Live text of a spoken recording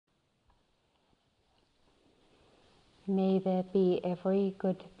May there be every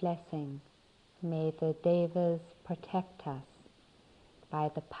good blessing. May the Devas protect us. By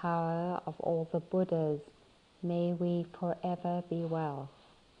the power of all the Buddhas, may we forever be well.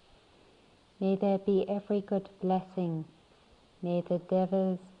 May there be every good blessing. May the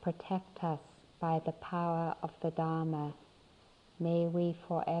Devas protect us. By the power of the Dharma, may we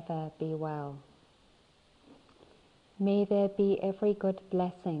forever be well. May there be every good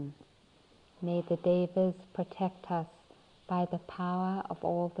blessing. May the Devas protect us. By the power of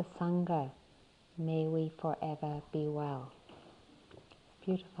all the Sangha, may we forever be well.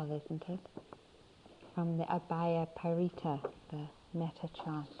 Beautiful, isn't it? From the Abhaya Parita, the metta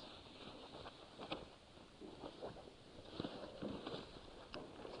chant.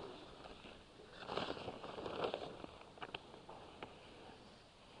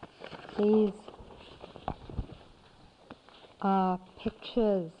 These are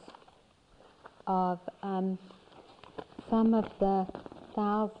pictures of some of the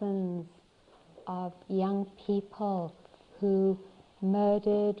thousands of young people who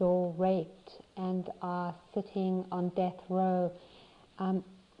murdered or raped and are sitting on death row.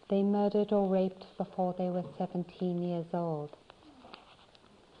 They murdered or raped before they were 17 years old,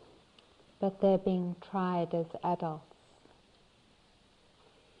 but they're being tried as adults.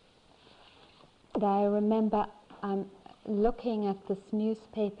 And I remember looking at this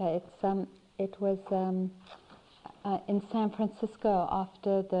newspaper. It was in San Francisco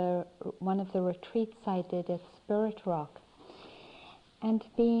after one of the retreats I did at Spirit Rock, and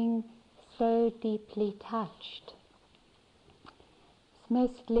being so deeply touched. It's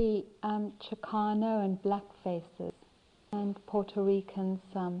mostly Chicano and black faces and Puerto Ricans,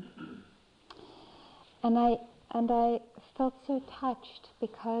 and I felt so touched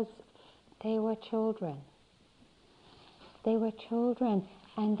because they were children. They were children,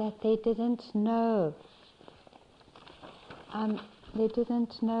 and that they didn't know. They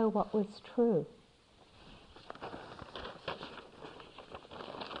didn't know what was true.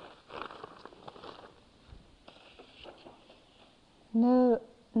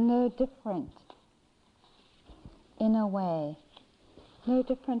 No different in a way. No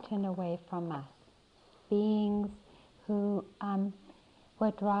different in a way from us. Beings who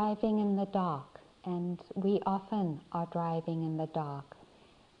were driving in the dark, and we often are driving in the dark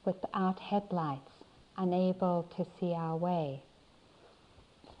without headlights, unable to see our way.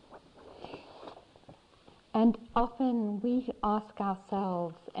 And often we ask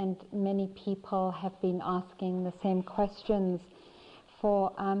ourselves, and many people have been asking the same questions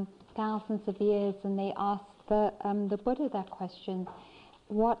for thousands of years, and they asked the Buddha that question: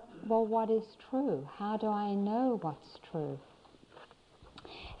 what is true? How do I know what's true?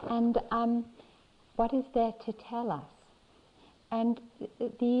 And what is there to tell us? And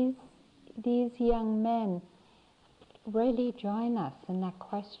these young men really join us in that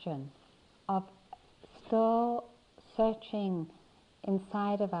question of still searching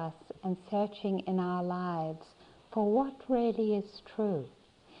inside of us and searching in our lives for what really is true.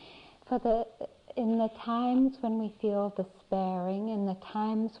 In the times when we feel despairing, in the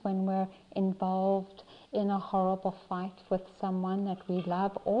times when we're involved in a horrible fight with someone that we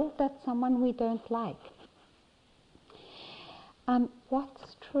love or that someone we don't like,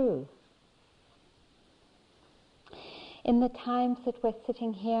 what's true? In the times that we're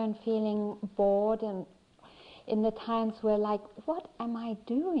sitting here and feeling bored, and in the times we're like, what am I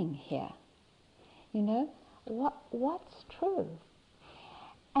doing here? You know, what's true?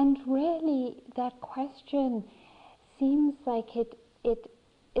 And really that question seems like it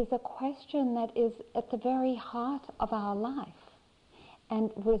is a question that is at the very heart of our life and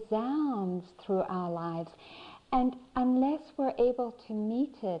resounds through our lives. And unless we're able to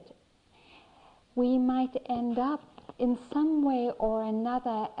meet it, we might end up in some way or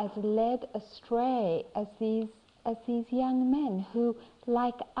another as led astray as these young men who,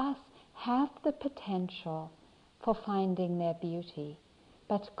 like us, have the potential for finding their beauty,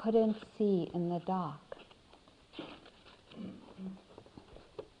 but couldn't see in the dark.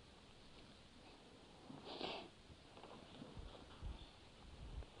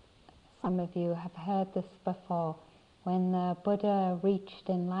 Some of you have heard this before. When the Buddha reached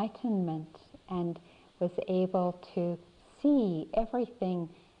enlightenment and was able to see everything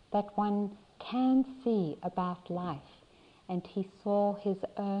that one can see about life, and he saw his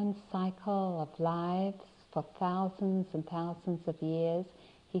own cycle of lives for thousands and thousands of years,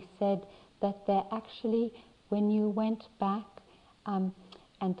 he said that there actually, when you went back and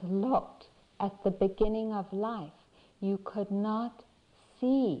looked at the beginning of life, you could not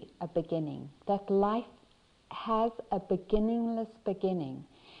see a beginning, that life has a beginningless beginning,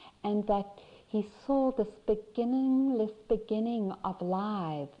 and that he saw this beginningless beginning of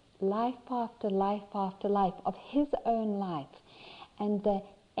life after life after life, of his own life, and the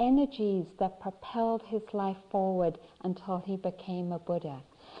energies that propelled his life forward until he became a Buddha.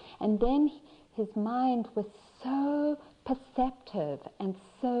 And then his mind was so perceptive and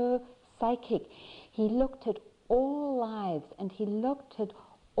so psychic. He looked at all lives, and he looked at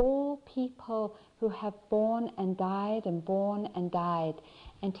all people who have born and died and born and died,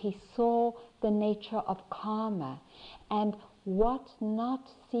 and he saw the nature of karma and what not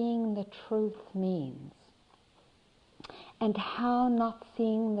seeing the truth means, and how not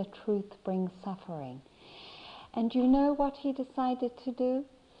seeing the truth brings suffering. And you know what he decided to do?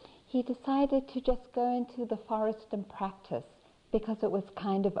 He decided to just go into the forest and practice, because it was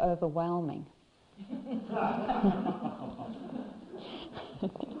kind of overwhelming.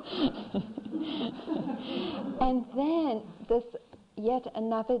 And then this yet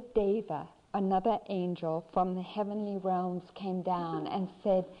another deva, another angel from the heavenly realms, came down and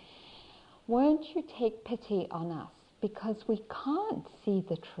said, "Won't you take pity on us, because we can't see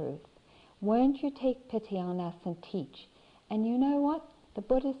the truth? Won't you take pity on us and teach?" And you know what? The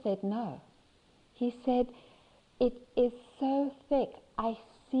Buddha said no. He said, "It is so thick. I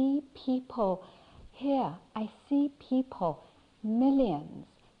see people here. I see people, millions,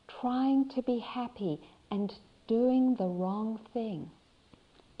 trying to be happy and doing the wrong thing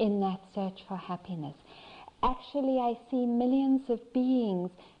in that search for happiness. Actually, I see millions of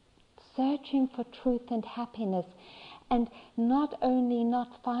beings searching for truth and happiness, and not only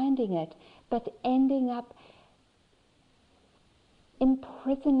not finding it, but ending up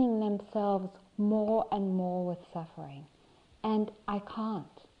imprisoning themselves more and more with suffering. And I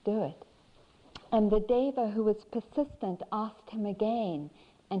can't do it." And the Deva, who was persistent, asked him again,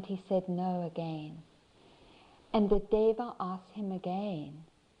 and he said no again. And the Deva asked him again,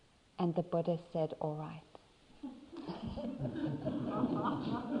 and the Buddha said, "All right."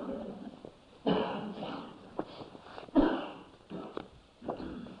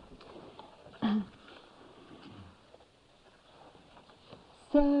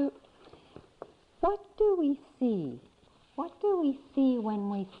 So, what do we see? What do we see when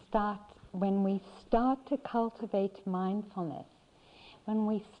we start to cultivate mindfulness? When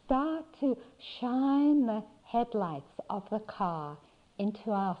we start to shine the headlights of the car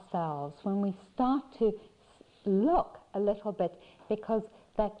into ourselves, when we start to look a little bit, because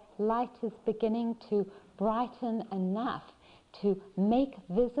that light is beginning to brighten enough to make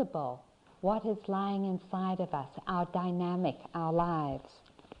visible what is lying inside of us, our dynamic, our lives.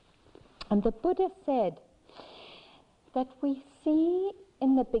 And the Buddha said that we see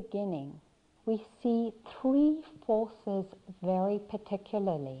in the beginning, we see three forces very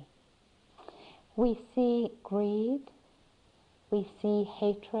particularly. We see greed, we see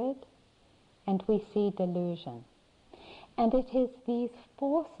hatred, and we see delusion. And it is these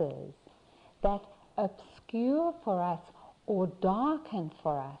forces that obscure for us or darken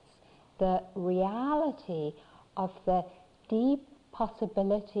for us the reality of the deep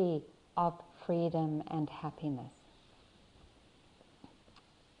possibility of freedom and happiness.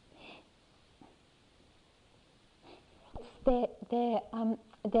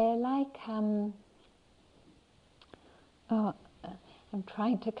 They're like, I'm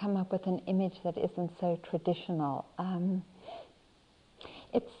trying to come up with an image that isn't so traditional.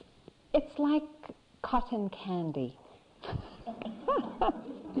 It's like cotton candy.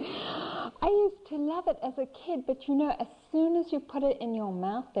 I used to love it as a kid, but you know, as soon as you put it in your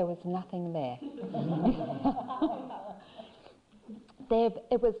mouth, there was nothing there.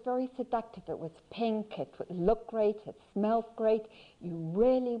 It was very seductive. It was pink, it looked great, it smelled great. You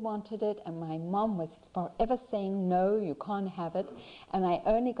really wanted it, and my mom was forever saying, "No, you can't have it." And I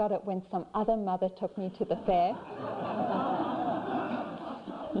only got it when some other mother took me to the fair.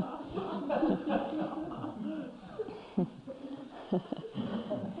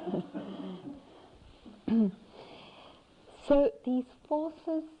 So these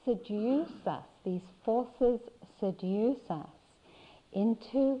forces seduce us. These forces seduce us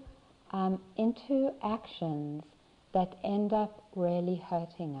into actions that end up really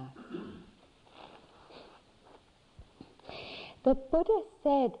hurting us. The Buddha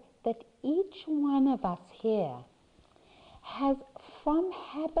said that each one of us here has, from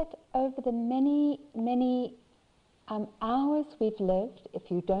habit over the many hours we've lived,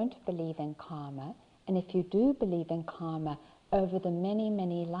 if you don't believe in karma, and if you do believe in karma, over the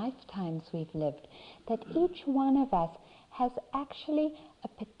many lifetimes we've lived, that each one of us has actually a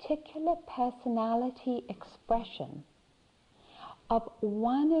particular personality expression of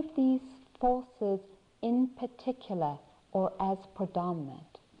one of these forces in particular, or as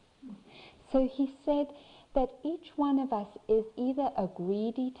predominant. So he said that each one of us is either a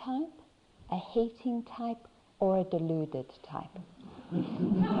greedy type, a hating type, or a deluded type.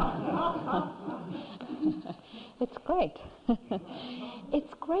 It's great.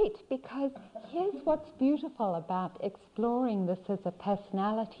 It's great because here's what's beautiful about exploring this as a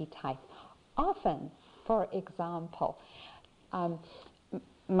personality type. Often, for example,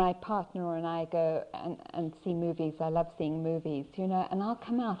 my partner and I go and see movies. I love seeing movies, and I'll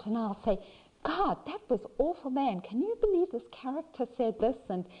come out and I'll say, God, that was awful, man. Can you believe this character said this?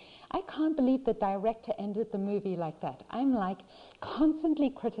 And I can't believe the director ended the movie like that. I'm like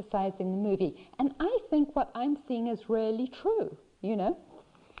constantly criticizing the movie. And I think what I'm seeing is really true,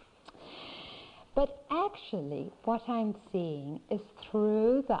 But actually, what I'm seeing is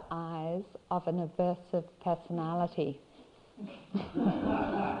through the eyes of an aversive personality.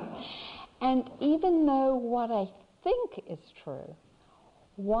 And even though what I think is true,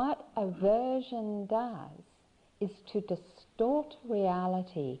 what aversion does is to distort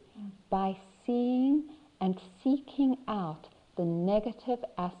reality by seeing and seeking out the negative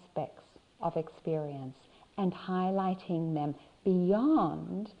aspects of experience and highlighting them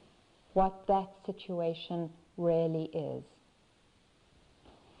beyond what that situation really is.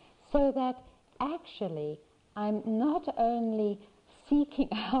 So that actually I'm not only seeking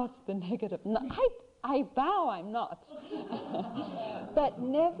out the negative, I vow I'm not. But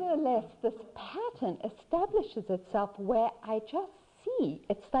nevertheless, this pattern establishes itself where I just see.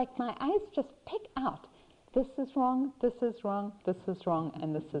 It's like my eyes just pick out, this is wrong, this is wrong, this is wrong,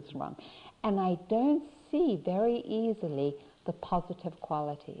 and this is wrong. And I don't see very easily the positive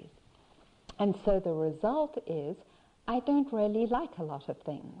qualities. And so the result is I don't really like a lot of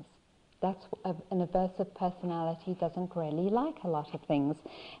things. That's an aversive personality doesn't really like a lot of things.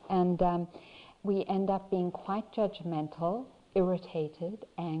 And we end up being quite judgmental, irritated,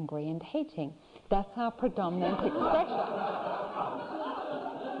 angry, and hating. That's our predominant expression.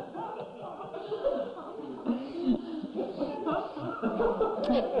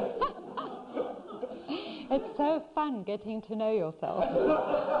 It's so fun getting to know yourself.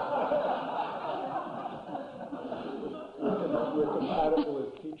 We're compatible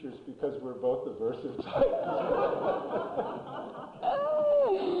as teachers because we're both aversive types.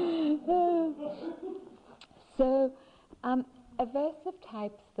 So, aversive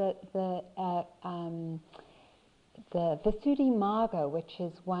types, the Visuddhimagga, which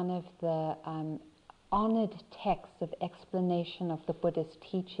is one of the honored texts of explanation of the Buddhist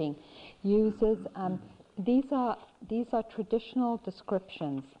teaching, uses these are traditional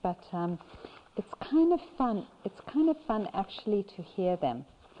descriptions, but it's kind of fun. It's kind of fun actually to hear them.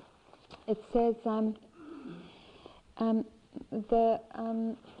 It says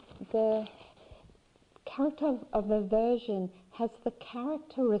the character of aversion has the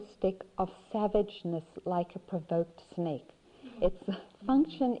characteristic of savageness like a provoked snake. Its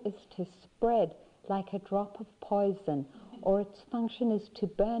function is to spread like a drop of poison, or its function is to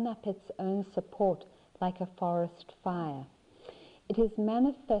burn up its own support like a forest fire. It is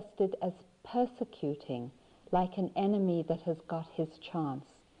manifested as persecuting, like an enemy that has got his chance.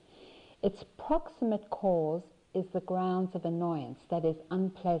 Its proximate cause is the grounds of annoyance, that is,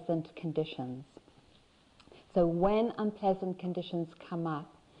 unpleasant conditions. So when unpleasant conditions come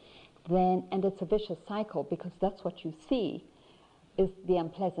up, then, and it's a vicious cycle because that's what you see, is the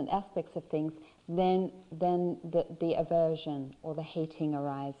unpleasant aspects of things, then the aversion or the hating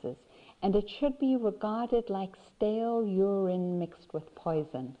arises. And it should be regarded like stale urine mixed with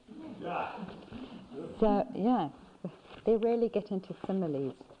poison. So, yeah, they really get into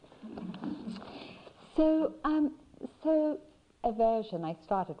similes. So aversion, I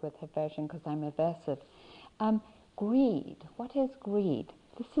started with aversion because I'm aversive. Greed, what is greed?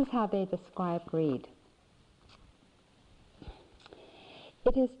 This is how they describe greed.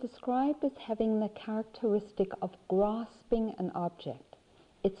 It is described as having the characteristic of grasping an object.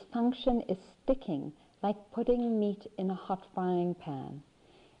 Its function is sticking, like putting meat in a hot frying pan.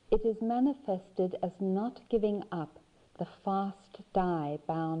 It is manifested as not giving up the fast dye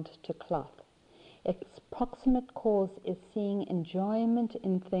bound to cloth. Its proximate cause is seeing enjoyment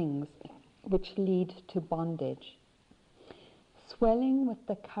in things which lead to bondage. Swelling with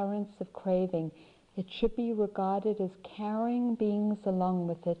the currents of craving, it should be regarded as carrying beings along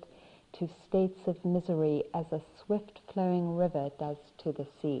with it to states of misery as a swift-flowing river does to the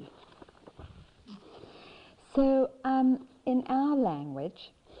sea. So in our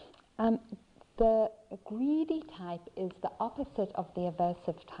language, the greedy type is the opposite of the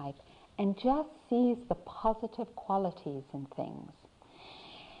aversive type and just sees the positive qualities in things.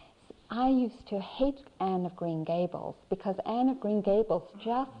 I used to hate Anne of Green Gables because Anne of Green Gables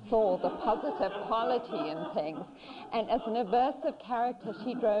just saw the positive quality in things, and as an aversive character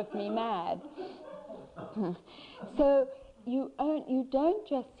she drove me mad. So you don't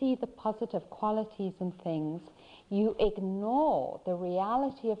just see the positive qualities in things, you ignore the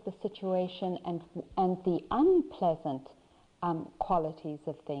reality of the situation and the unpleasant qualities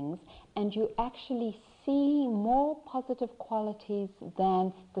of things, and you actually see more positive qualities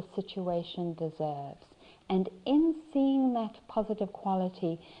than the situation deserves. And in seeing that positive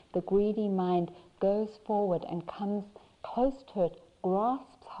quality, the greedy mind goes forward and comes close to it,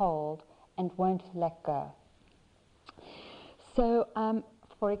 grasps hold, and won't let go. So,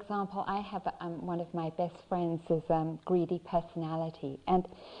 for example, I have one of my best friends is greedy personality, and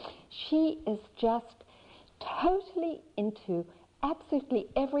she is just totally into absolutely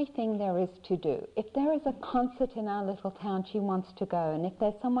everything there is to do. If there is a concert in our little town, she wants to go, and if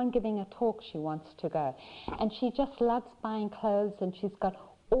there's someone giving a talk, she wants to go. And she just loves buying clothes, and she's got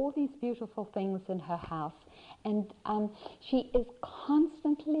all these beautiful things in her house, and she is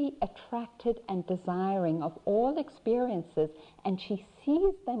constantly attracted and desiring of all experiences, and she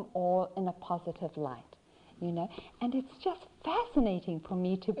sees them all in a positive light, you know, and it's just fascinating for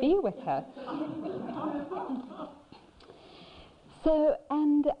me to be with her. So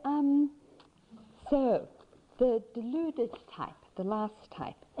the deluded type, the last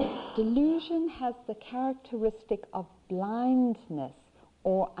type, delusion has the characteristic of blindness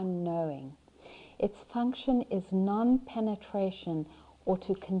or unknowing. Its function is non-penetration or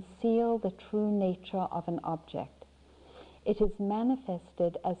to conceal the true nature of an object. It is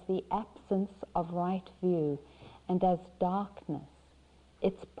manifested as the absence of right view and as darkness.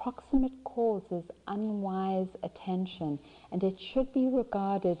 Its proximate cause is unwise attention, and it should be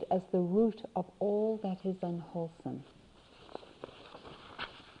regarded as the root of all that is unwholesome.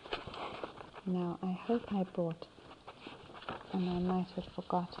 Now, I hope I brought, and I might have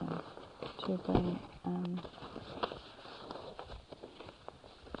forgotten to bring,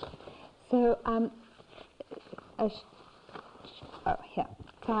 here.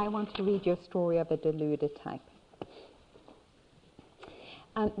 So I want to read you a story of a deluded type.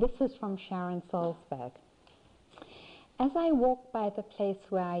 This is from Sharon Salzberg. As I walked by the place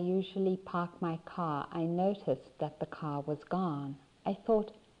where I usually park my car, I noticed that the car was gone. I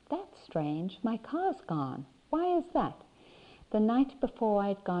thought, that's strange, my car's gone. Why is that? The night before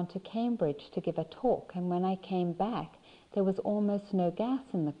I'd gone to Cambridge to give a talk, and when I came back, there was almost no gas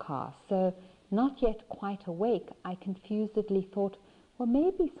in the car. So, not yet quite awake, I confusedly thought, well,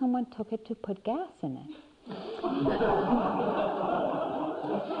 maybe someone took it to put gas in it.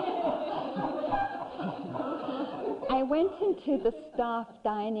 I went into the staff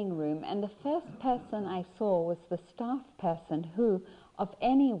dining room, and the first person I saw was the staff person who, of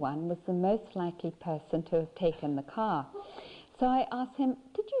anyone, was the most likely person to have taken the car. So I asked him,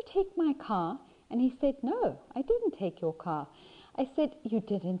 did you take my car? And he said, no, I didn't take your car. I said, you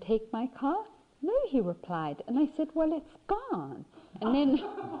didn't take my car? No, he replied. And I said, well, it's gone. And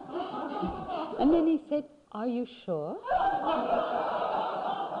then he said, are you sure?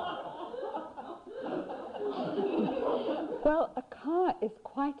 Well, a car is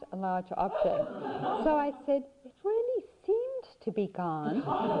quite a large object. So I said, it really seemed to be gone.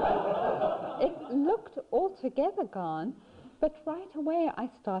 It looked altogether gone, but right away I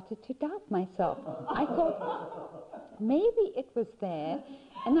started to doubt myself. I thought, maybe it was there,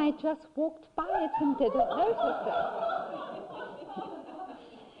 and I just walked by it and didn't notice it.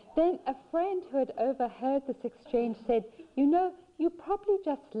 Then a friend who had overheard this exchange said, you know, you probably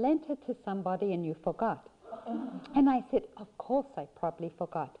just lent it to somebody and you forgot. And I said, of course I probably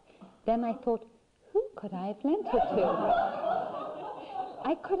forgot. Then I thought, who could I have lent it to?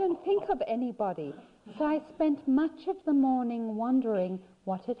 I couldn't think of anybody, so I spent much of the morning wondering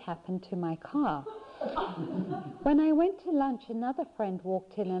what had happened to my car. When I went to lunch, another friend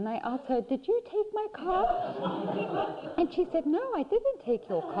walked in and I asked her, did you take my car? And she said, no, I didn't take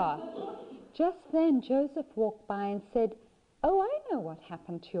your car. Just then Joseph walked by and said, oh, I know what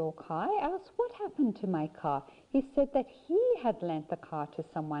happened to your car. I asked, what happened to my car? He said that he had lent the car to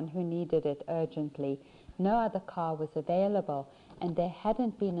someone who needed it urgently. No other car was available, and there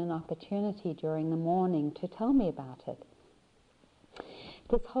hadn't been an opportunity during the morning to tell me about it.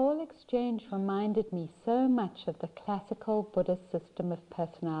 This whole exchange reminded me so much of the classical Buddhist system of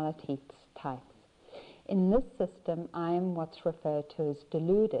personality types. In this system, I am what's referred to as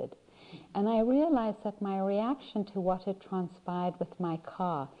deluded. And I realized that my reaction to what had transpired with my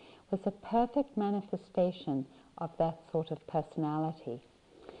car was a perfect manifestation of that sort of personality.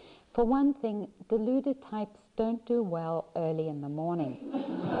 For one thing, deluded types don't do well early in the morning.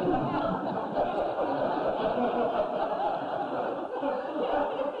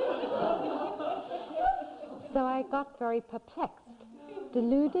 So I got very perplexed.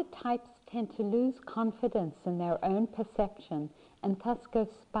 Deluded types tend to lose confidence in their own perception and thus go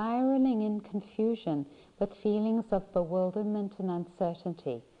spiraling in confusion with feelings of bewilderment and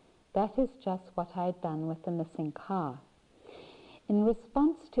uncertainty. That is just what I'd done with the missing car. In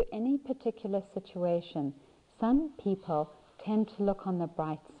response to any particular situation, some people tend to look on the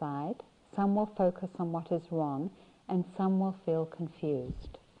bright side, some will focus on what is wrong, and some will feel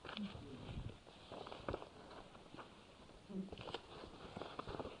confused.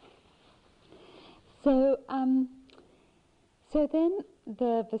 So then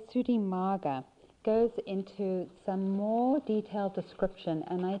the Visuddhimagga goes into some more detailed description,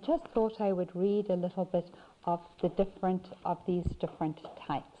 and I just thought I would read a little bit of these different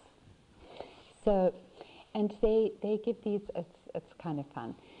types. So, and they give these. It's kind of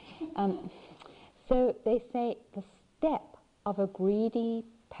fun. So they say the step of a greedy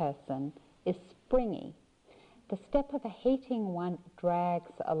person is springy. The step of a hating one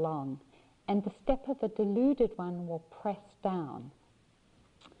drags along, and the step of a deluded one will press down.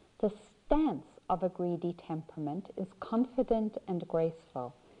 The stance of a greedy temperament is confident and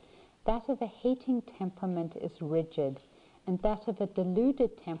graceful. That of a hating temperament is rigid, and that of a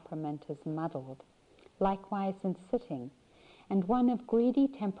deluded temperament is muddled. Likewise in sitting. And one of greedy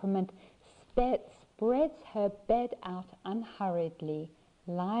temperament spreads her bed out unhurriedly,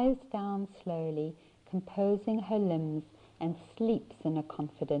 lies down slowly, composing her limbs, and sleeps in a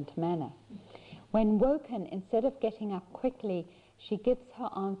confident manner. When woken, instead of getting up quickly, she gives her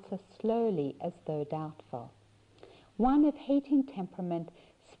answer slowly as though doubtful. One of hating temperament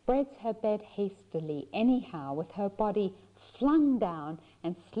spreads her bed hastily, anyhow, with her body flung down,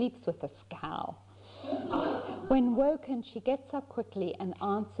 and sleeps with a scowl. When woken, she gets up quickly and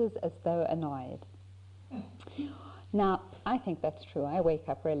answers as though annoyed. Now, I think that's true. I wake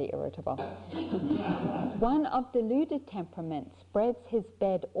up really irritable. One of deluded temperament spreads his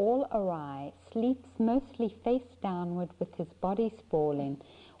bed all awry, sleeps mostly face downward with his body sprawling.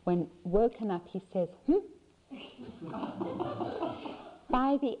 When woken up, he says,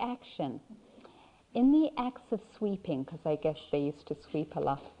 By the action. In the acts of sweeping, because I guess they used to sweep a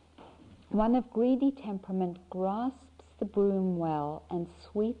lot, one of greedy temperament grasps the broom well and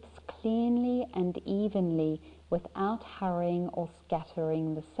sweeps cleanly and evenly without hurrying or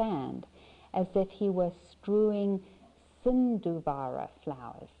scattering the sand, as if he were strewing sinduvara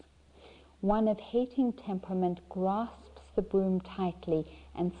flowers. One of hating temperament grasps the broom tightly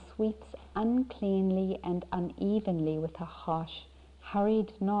and sweeps uncleanly and unevenly with a harsh,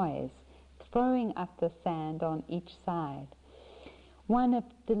 hurried noise, throwing up the sand on each side. One of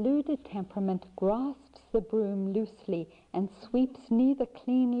deluded temperament grasps the broom loosely and sweeps neither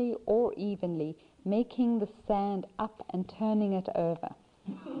cleanly or evenly, making the sand up and turning it over.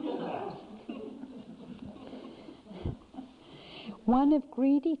 One of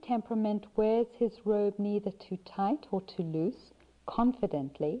greedy temperament wears his robe neither too tight or too loose,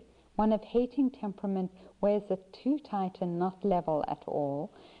 confidently. One of hating temperament wears it too tight and not level at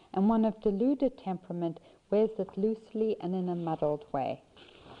all. And one of deluded temperament wears it loosely and in a muddled way.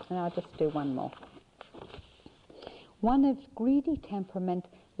 And I'll just do one more. One of greedy temperament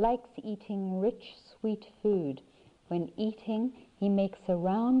likes eating rich, sweet food. When eating, he makes a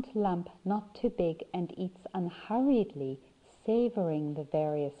round lump, not too big, and eats unhurriedly, savoring the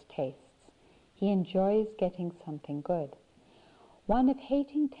various tastes. He enjoys getting something good. One of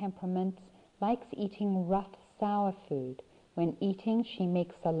hating temperaments likes eating rough, sour food. When eating, she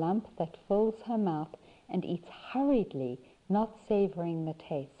makes a lump that fills her mouth and eats hurriedly, not savoring the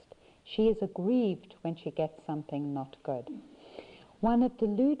taste. She is aggrieved when she gets something not good. One of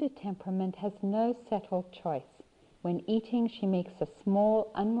deluded temperament has no settled choice. When eating, she makes a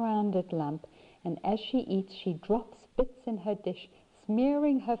small, unrounded lump, and as she eats, she drops bits in her dish,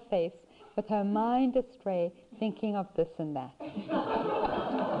 smearing her face, with her mind astray, thinking of this and that.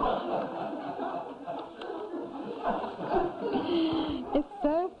 It's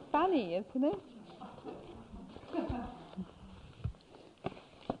so funny, isn't it?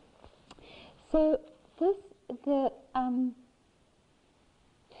 So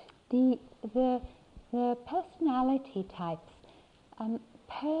the personality types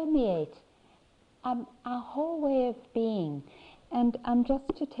permeate our whole way of being. And just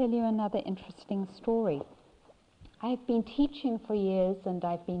to tell you another interesting story, I've been teaching for years and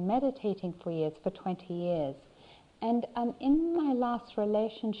I've been meditating for years, for 20 years. And in my last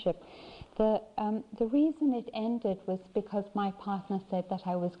relationship, the reason it ended was because my partner said that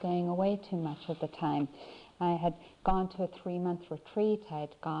I was going away too much at the time. I had gone to a 3-month retreat. I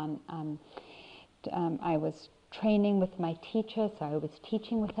was training with my teacher, so I was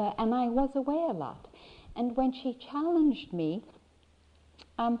teaching with her, and I was away a lot. And when she challenged me,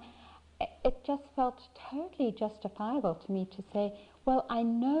 it just felt totally justifiable to me to say, well, I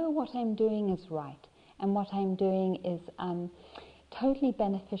know what I'm doing is right, and what I'm doing is totally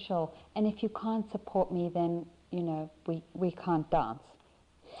beneficial, and if you can't support me, then, we can't dance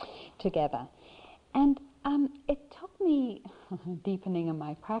together. And it took me deepening in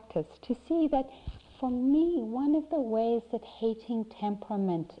my practice to see that for me, one of the ways that hating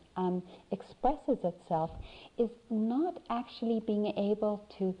temperament expresses itself is not actually being able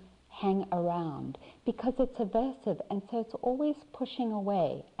to hang around, because it's aversive, and so it's always pushing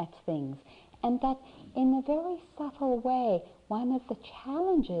away at things. And that in a very subtle way, one of the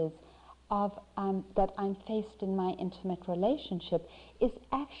challenges of that I'm faced in my intimate relationship is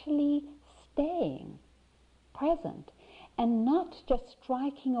actually staying present and not just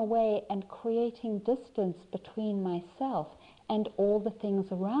striking away and creating distance between myself and all the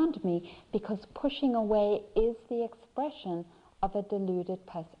things around me, because pushing away is the expression of a deluded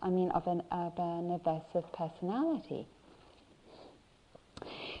of an aversive personality.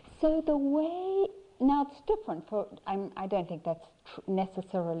 So the way, now it's different for, I don't think that's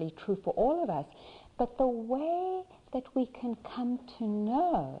necessarily true for all of us, but the way that we can come to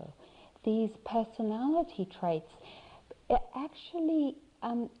know these personality traits, it actually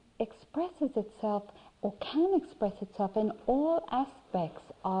expresses itself, or can express itself, in all aspects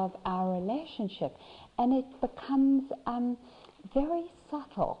of our relationship, and it becomes very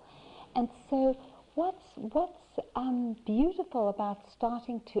subtle. And so what's beautiful about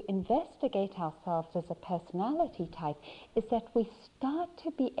starting to investigate ourselves as a personality type is that we start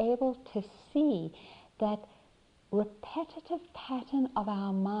to be able to see that repetitive pattern of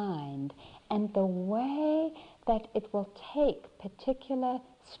our mind and the way that it will take particular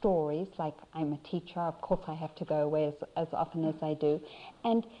stories, like I'm a teacher, of course I have to go away as often as I do,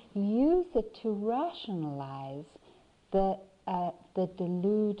 and use it to rationalize the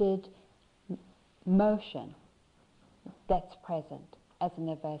deluded motion that's present as an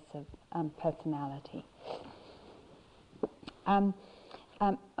aversive personality.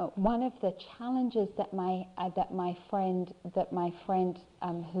 One of the challenges that my friend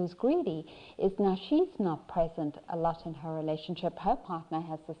who's greedy is, now she's not present a lot in her relationship. Her partner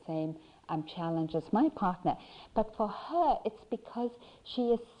has the same challenge as my partner, but for her it's because she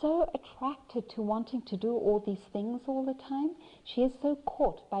is so attracted to wanting to do all these things all the time. She is so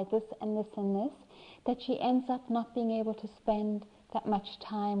caught by this and this and this that she ends up not being able to spend that much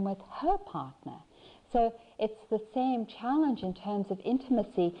time with her partner. So it's the same challenge in terms of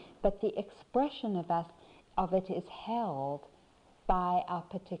intimacy, but the expression of it is held by our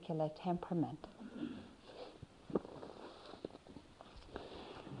particular temperament.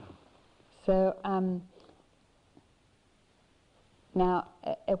 So now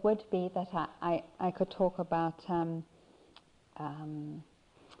it would be that I could talk about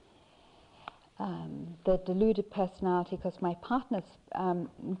the deluded personality, because my partner's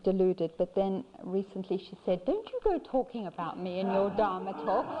deluded, but then recently she said, don't you go talking about me in your Dharma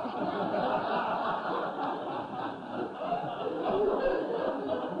talks.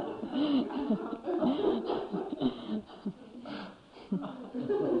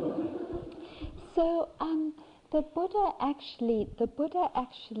 So the Buddha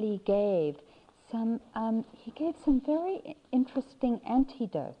actually gave some very interesting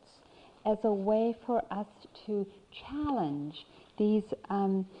antidotes as a way for us to challenge these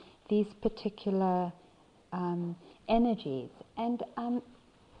particular energies. And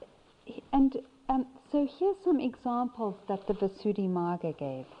so here's some examples that the Visuddhimagga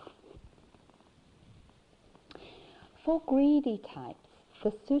gave. For greedy types,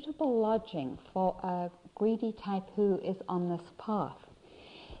 the suitable lodging for a greedy type who is on this path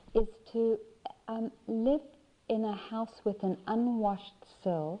is to live in a house with an unwashed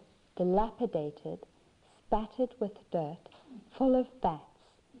sill, dilapidated, spattered with dirt, full of bats,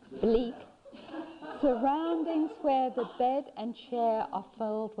 bleak, surroundings where the bed and chair are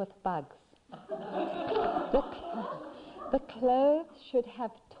filled with bugs. The clothes should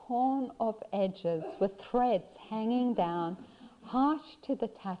have torn off edges with threads hanging down, harsh to the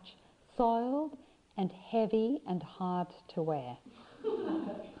touch, soiled and heavy and hard to wear.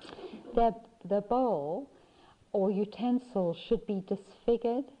 The bowl or utensil should be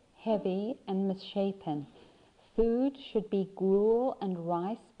disfigured, heavy and misshapen, food should be gruel and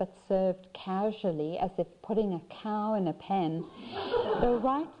rice, but served casually, as if putting a cow in a pen. The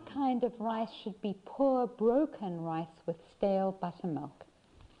right kind of rice should be poor, broken rice with stale buttermilk.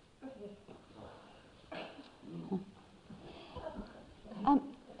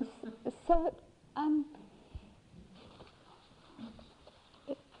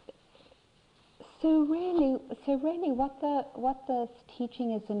 So, really, what the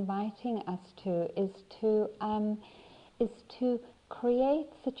teaching is inviting us to is to create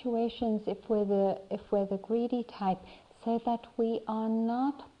situations, if we're the greedy type, so that we are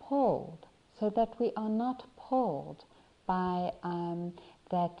not pulled, by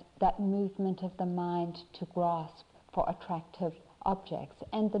that movement of the mind to grasp for attractive objects.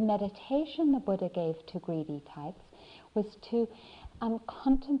 And the meditation the Buddha gave to greedy types was to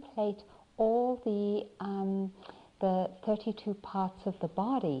contemplate all the 32 parts of the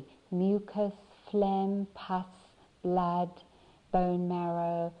body: mucus, phlegm, pus, blood, bone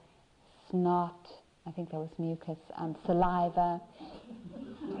marrow, snot, I think that was mucus, saliva,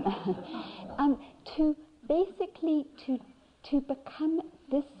 to basically to become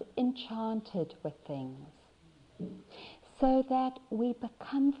disenchanted with things, so that we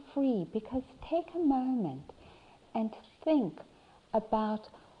become free. Because take a moment and think about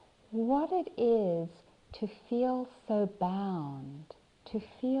what it is to feel so bound, to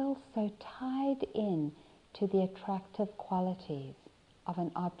feel so tied in to the attractive qualities of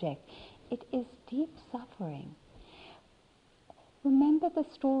an object. It is deep suffering. Remember the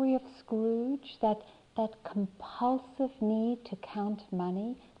story of Scrooge, that compulsive need to count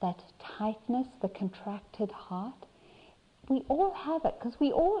money, that tightness, the contracted heart? We all have it, because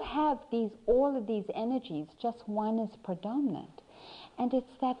we all have all of these energies, just one is predominant. And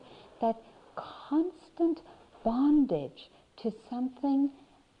it's that constant bondage to something,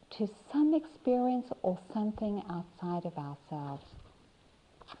 to some experience or something outside of ourselves.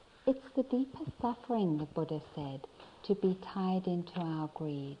 It's the deepest suffering, the Buddha said, to be tied into our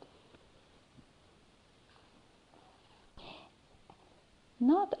greed.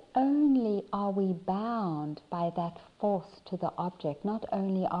 Not only are we bound by that force to the object, not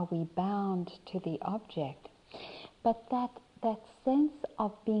only are we bound to the object, but that sense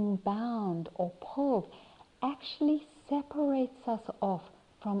of being bound or pulled actually separates us off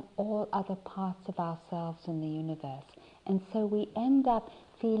from all other parts of ourselves in the universe. And so we end up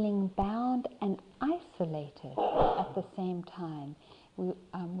feeling bound and isolated at the same time. We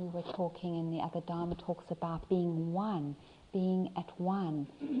were talking in the other Dharma talks about being one, being at one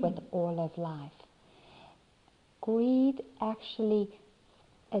with all of life. Greed actually,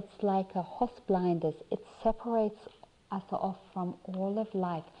 it's like a horse blinders. It separates us off from all of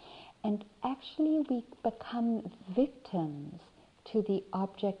life. And actually we become victims to the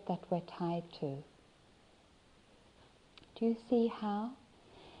object that we're tied to. Do you see how?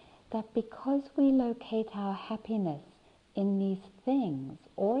 That because we locate our happiness in these things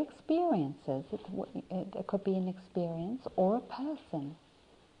or experiences, it could be an experience or a person,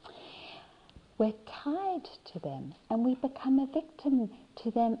 we're tied to them and we become a victim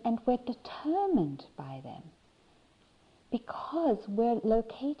to them, and we're determined by them because we're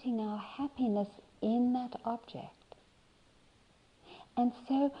locating our happiness in that object. And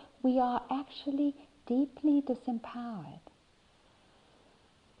so we are actually deeply disempowered.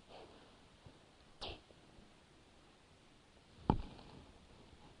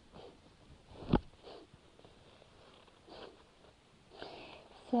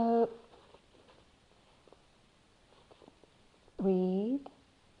 So, greed,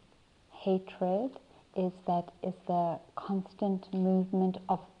 hatred is the constant movement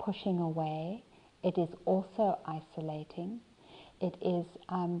of pushing away. It is also isolating. It is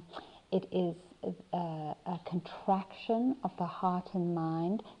a contraction of the heart and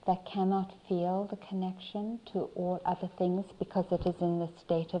mind that cannot feel the connection to all other things because it is in the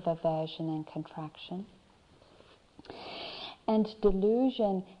state of aversion and contraction. And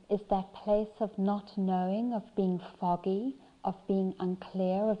delusion is that place of not knowing, of being foggy, of being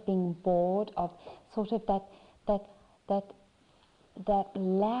unclear, of being bored, of sort of that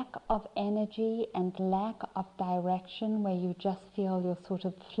lack of energy and lack of direction, where you just feel you're sort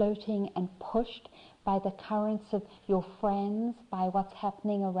of floating and pushed by the currents of your friends, by what's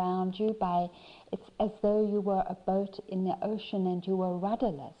happening around you, it's as though you were a boat in the ocean and you were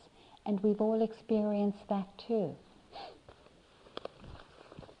rudderless. And we've all experienced that too.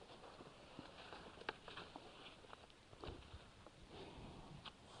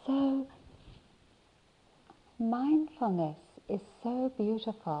 So, mindfulness is so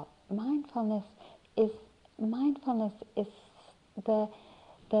beautiful. Mindfulness is the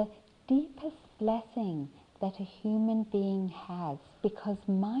deepest blessing that a human being has, because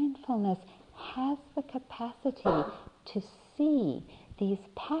mindfulness has the capacity to see these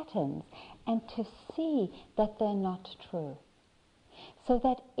patterns and to see that they're not true. So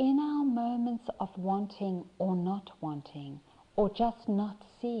that in our moments of wanting or not wanting, or just not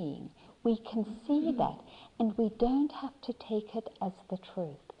seeing, we can see that, and we don't have to take it as the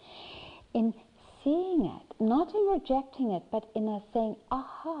truth. In seeing it, not in rejecting it, but in a saying,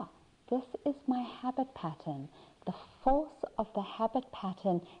 aha, this is my habit pattern. The force of the habit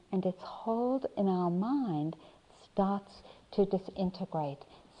pattern and its hold in our mind starts to disintegrate,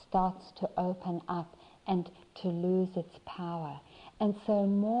 starts to open up and to lose its power. And so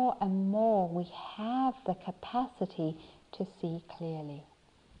more and more we have the capacity to see clearly.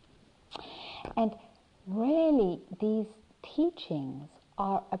 And really these teachings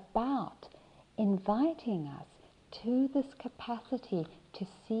are about inviting us to this capacity to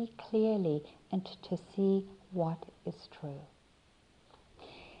see clearly and to see what is true.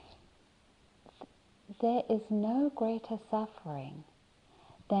 There is no greater suffering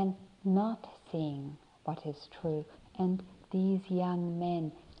than not seeing what is true, and these young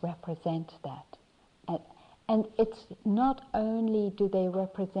men represent that. And it's not only do they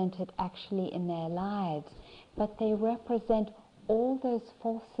represent it actually in their lives, but they represent all those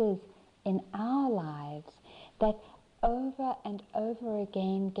forces in our lives that over and over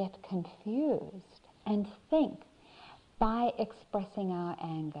again get confused and think, by expressing our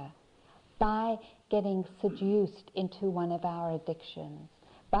anger, by getting seduced into one of our addictions,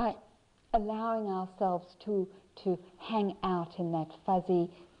 by allowing ourselves to hang out in that fuzzy,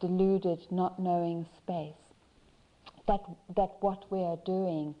 deluded, not knowing space, that what we are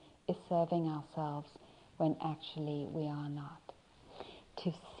doing is serving ourselves when actually we are not.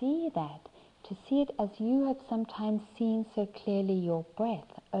 To see that, to see it as you have sometimes seen so clearly your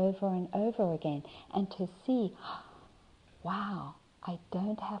breath over and over again, and to see, wow, I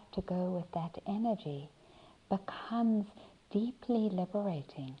don't have to go with that energy, becomes deeply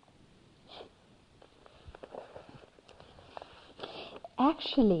liberating.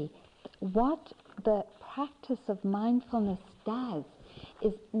 Actually, what the practice of mindfulness does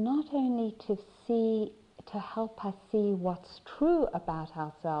is not only to help us see what's true about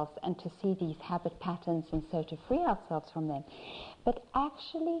ourselves and to see these habit patterns and so to free ourselves from them, but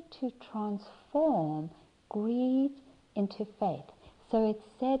actually to transform greed into faith. So it's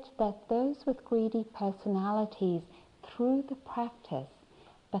said that those with greedy personalities through the practice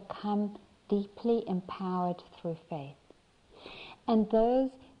become deeply empowered through faith. And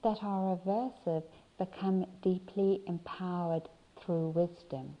those that are aversive become deeply empowered through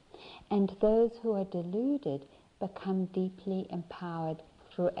wisdom. And those who are deluded become deeply empowered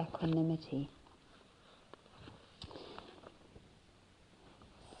through equanimity.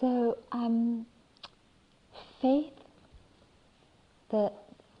 So faith,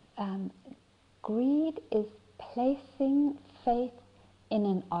 greed is placing faith in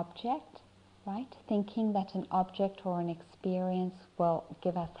an object, right? Thinking that an object or an experience will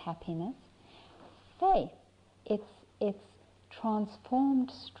give us happiness. Faith, it's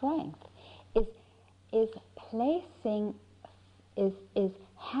transformed strength, is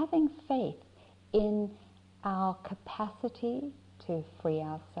having faith in our capacity to free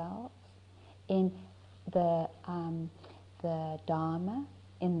ourselves, in the Dharma,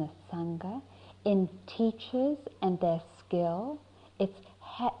 in the Sangha, in teachers and their skill. It's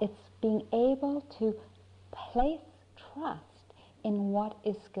being able to place trust in what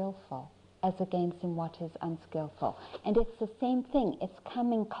is skillful as against in what is unskillful. And it's the same thing. It's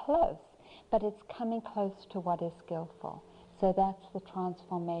coming close, but it's coming close to what is skillful. So that's the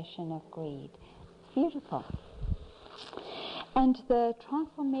transformation of greed. It's beautiful. And the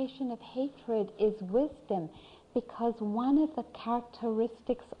transformation of hatred is wisdom, because one of the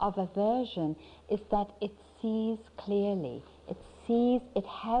characteristics of aversion is that it sees clearly. It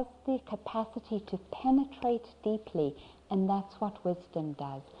has the capacity to penetrate deeply, and that's what wisdom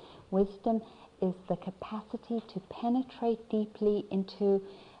does. Wisdom is the capacity to penetrate deeply into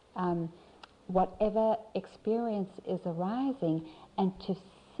whatever experience is arising, and to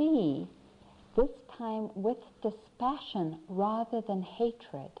see, this time with dispassion rather than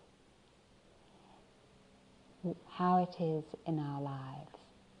hatred, how it is in our lives,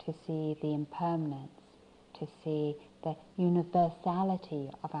 to see the impermanence, to see the universality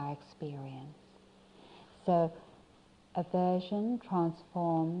of our experience. So aversion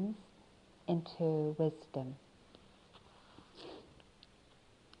transforms into wisdom.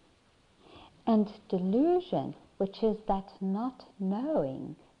 And delusion, which is that not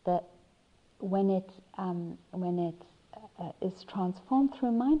knowing, that when it is transformed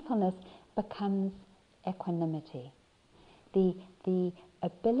through mindfulness, becomes equanimity. The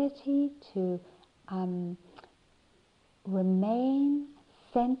ability to remain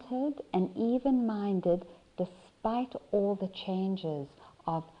centered and even-minded despite all the changes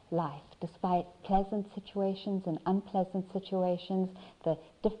of life, despite pleasant situations and unpleasant situations, the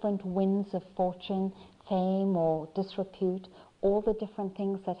different winds of fortune, fame or disrepute, all the different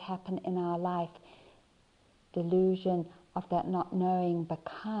things that happen in our life. Delusion of that not knowing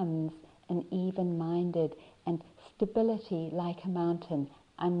becomes an even-minded and stability like a mountain,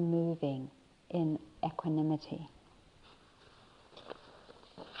 unmoving in equanimity.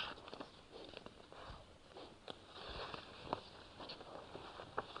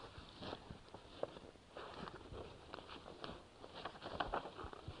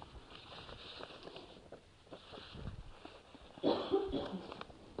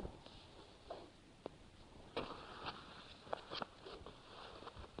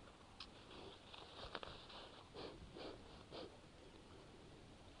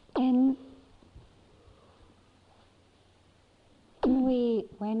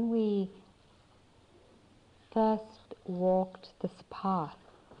 When we first walked this path,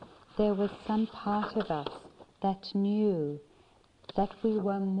 there was some part of us that knew that we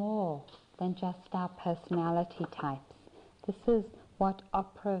were more than just our personality types. This is what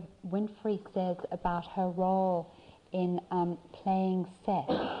Oprah Winfrey says about her role in playing Seth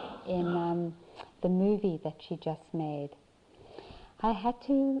in the movie that she just made. I had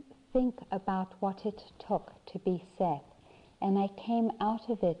to think about what it took to be Seth, and I came out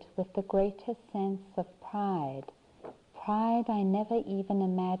of it with the greatest sense of pride. Pride I never even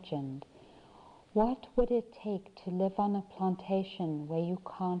imagined. What would it take to live on a plantation where you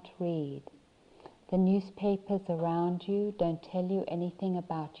can't read? The newspapers around you don't tell you anything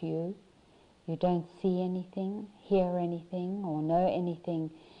about you. You don't see anything, hear anything, or know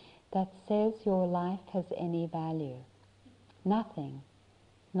anything that says your life has any value. Nothing.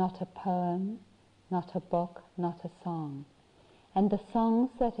 Not a poem, not a book, not a song. And the songs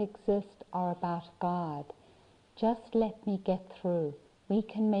that exist are about God. Just let me get through. We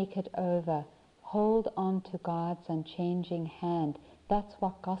can make it over. Hold on to God's unchanging hand. That's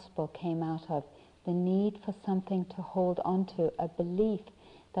what gospel came out of. The need for something to hold on to, a belief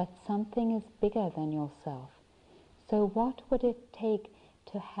that something is bigger than yourself. So what would it take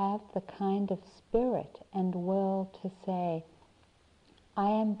to have the kind of spirit and will to say, I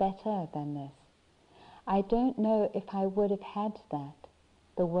am better than this? I don't know if I would have had that,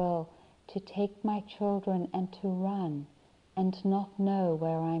 the will to take my children and to run and not know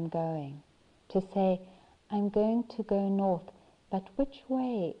where I'm going. To say, I'm going to go north, but which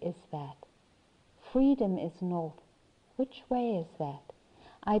way is that? Freedom is north. Which way is that?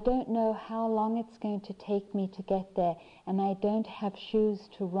 I don't know how long it's going to take me to get there, and I don't have shoes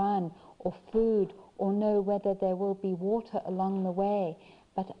to run or food or know whether there will be water along the way,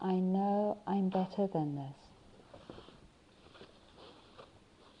 but I know I'm better than this.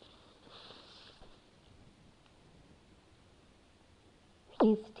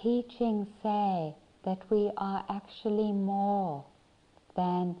 These teachings say that we are actually more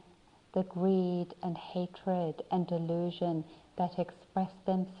than the greed and hatred and delusion that express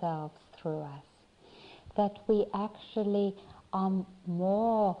themselves through us. That we actually are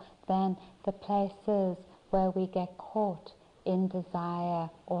more than the places where we get caught in desire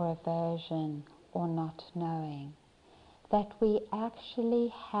or aversion or not knowing. That we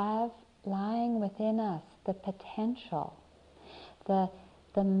actually have lying within us the potential,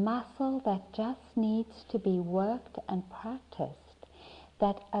 the muscle that just needs to be worked and practiced,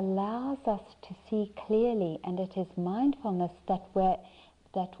 that allows us to see clearly, and it is mindfulness that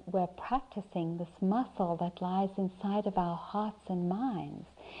we're practicing, this muscle that lies inside of our hearts and minds,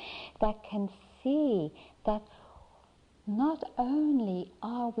 that can see that not only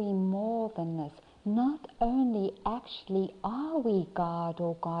are we more than this, not only actually are we God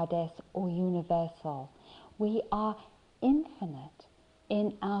or Goddess or universal, we are infinite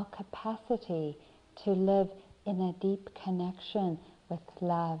in our capacity to live in a deep connection with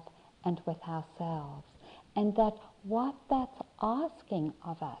love and with ourselves. And that what that's asking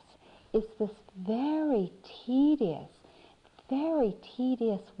of us is this very tedious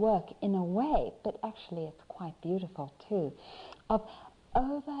work in a way, but actually it's quite beautiful too, of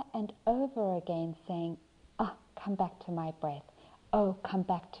over and over again saying, oh, come back to my breath. Oh, come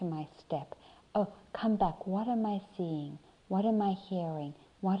back to my step. Oh, come back. What am I seeing? What am I hearing?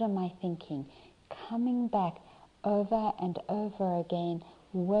 What am I thinking? Coming back over and over again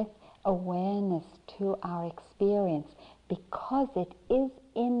with awareness to our experience, because it is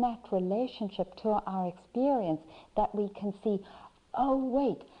in that relationship to our experience that we can see, oh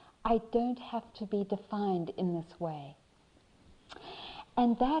wait, I don't have to be defined in this way.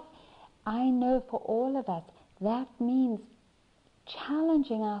 And that, I know for all of us, that means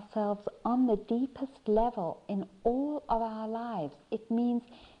challenging ourselves on the deepest level in all of our lives. It means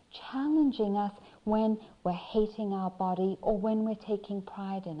challenging us when we're hating our body or when we're taking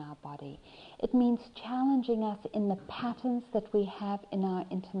pride in our body. It means challenging us in the patterns that we have in our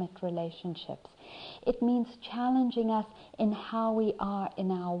intimate relationships. It means challenging us in how we are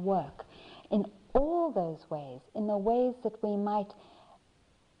in our work, in all those ways, in the ways that we might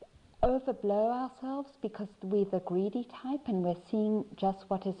overblow ourselves because we're the greedy type and we're seeing just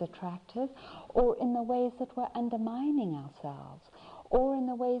what is attractive, or in the ways that we're undermining ourselves, or in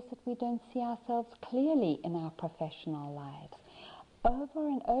the ways that we don't see ourselves clearly in our professional lives. Over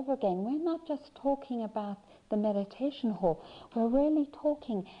and over again, we're not just talking about the meditation hall, we're really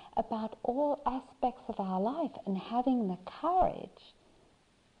talking about all aspects of our life and having the courage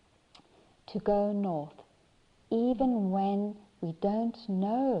to go north, even when we don't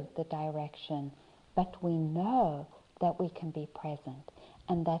know the direction, but we know that we can be present,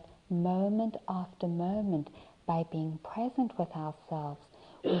 and that moment after moment, by being present with ourselves,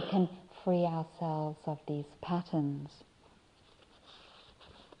 we can free ourselves of these patterns.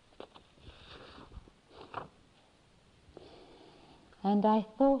 And I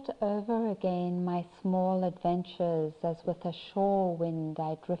thought over again my small adventures as with a shore wind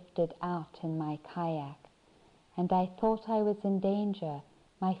I drifted out in my kayak. And I thought I was in danger,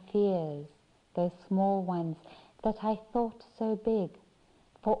 my fears, those small ones that I thought so big,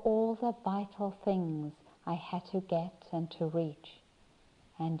 for all the vital things I had to get and to reach.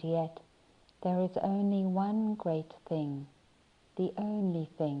 And yet there is only one great thing, the only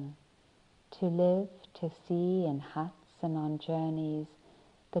thing, to live, to see in huts and on journeys,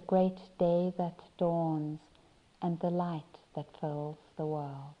 the great day that dawns and the light that fills the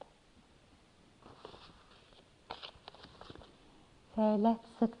world. So let's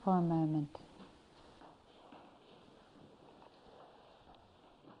sit for a moment.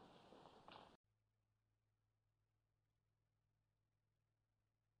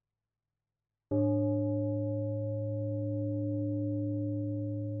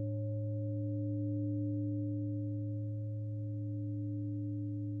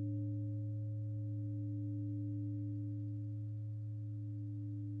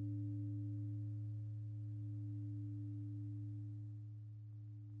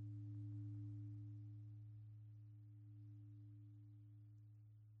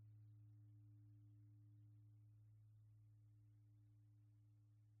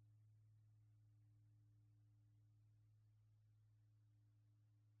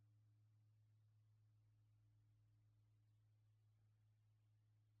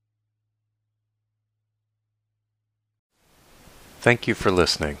 Thank you for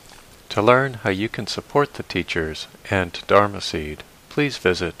listening. To learn how you can support the teachers and Dharma Seed, please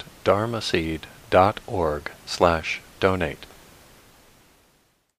visit dharmaseed.org/donate.